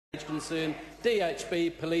concern,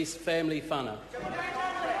 DHB Police Family Whānau.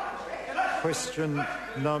 Question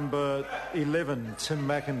number 11, Tim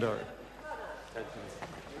Macindoe.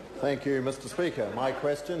 Thank you, Mr Speaker. My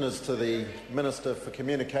question is to the Minister for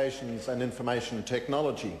Communications and Information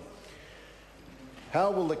Technology.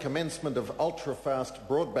 How will the commencement of ultra-fast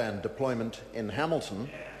broadband deployment in Hamilton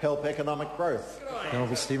help economic growth? The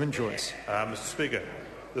Honourable Stephen Joyce. Mr Speaker,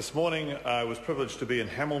 this morning I was privileged to be in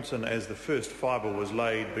Hamilton as the first fibre was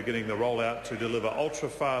laid, beginning the rollout to deliver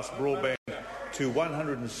ultra-fast broadband to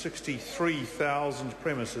 163,000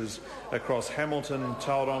 premises across Hamilton,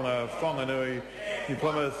 Tauranga, Whanganui, New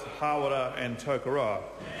Plymouth, Hawera and Tokoroa.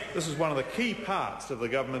 This is one of the key parts of the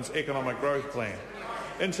government's economic growth plan.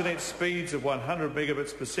 Internet speeds of 100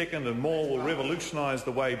 megabits per second and more will revolutionise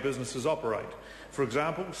the way businesses operate. For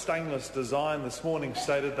example, Stainless Design this morning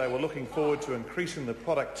stated they were looking forward to increasing the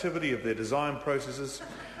productivity of their design processes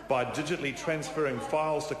by digitally transferring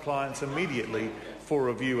files to clients immediately for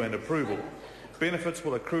review and approval. Benefits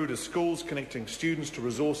will accrue to schools connecting students to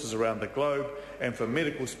resources around the globe and for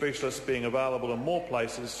medical specialists being available in more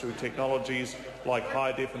places through technologies like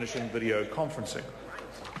high-definition video conferencing.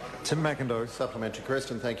 Tim Macindoe. Supplementary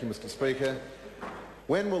question. Thank you, Mr Speaker.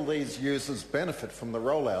 When will these users benefit from the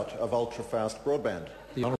rollout of ultra-fast broadband?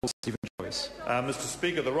 The Honourable Stephen Joyce. Mr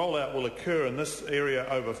Speaker, the rollout will occur in this area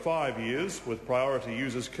over 5 years, with priority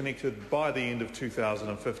users connected by the end of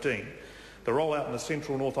 2015. The rollout in the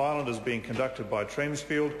Central North Island is being conducted by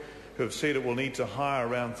Transfield, who have said it will need to hire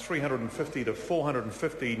around 350 to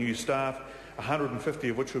 450 new staff, 150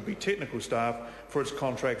 of which would be technical staff, for its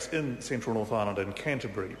contracts in Central North Island and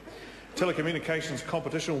Canterbury. Telecommunications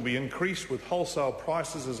competition will be increased, with wholesale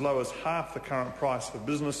prices as low as half the current price for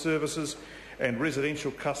business services, and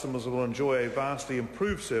residential customers will enjoy a vastly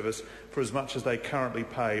improved service for as much as they currently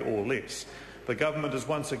pay or less. The government is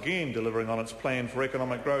once again delivering on its plan for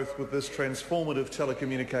economic growth with this transformative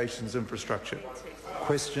telecommunications infrastructure.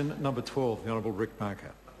 Question number 12, the Honourable Rick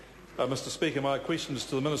Parker. Mr Speaker, my question is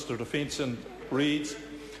to the Minister of Defence and reads,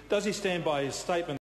 does he stand by his statement